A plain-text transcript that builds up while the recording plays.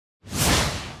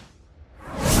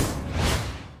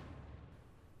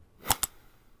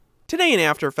Today in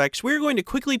After Effects, we're going to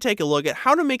quickly take a look at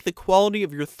how to make the quality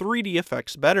of your 3D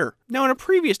effects better. Now in a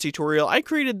previous tutorial, I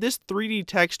created this 3D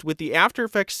text with the After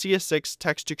Effects CS6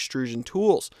 text extrusion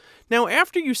tools. Now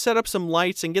after you set up some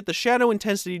lights and get the shadow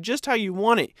intensity just how you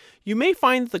want it, you may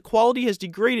find that the quality has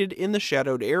degraded in the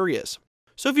shadowed areas.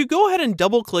 So if you go ahead and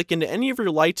double click into any of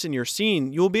your lights in your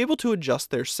scene, you will be able to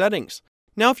adjust their settings.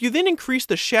 Now if you then increase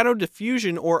the shadow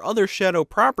diffusion or other shadow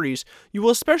properties, you will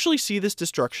especially see this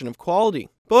destruction of quality.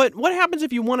 But what happens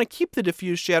if you want to keep the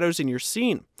diffused shadows in your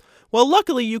scene? Well,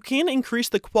 luckily you can increase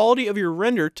the quality of your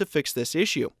render to fix this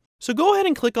issue. So go ahead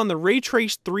and click on the Ray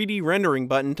Trace 3D Rendering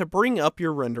button to bring up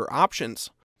your render options.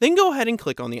 Then go ahead and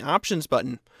click on the Options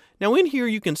button. Now in here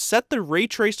you can set the ray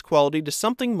traced quality to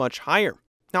something much higher.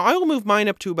 Now I will move mine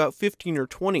up to about 15 or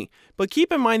 20, but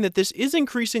keep in mind that this is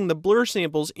increasing the blur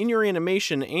samples in your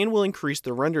animation and will increase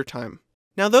the render time.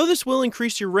 Now though this will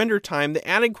increase your render time, the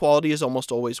added quality is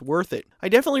almost always worth it. I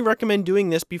definitely recommend doing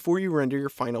this before you render your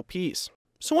final piece.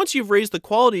 So once you've raised the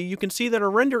quality, you can see that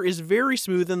our render is very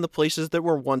smooth in the places that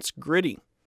were once gritty.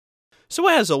 So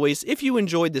as always, if you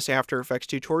enjoyed this After Effects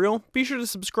tutorial, be sure to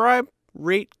subscribe,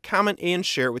 rate, comment, and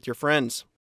share it with your friends.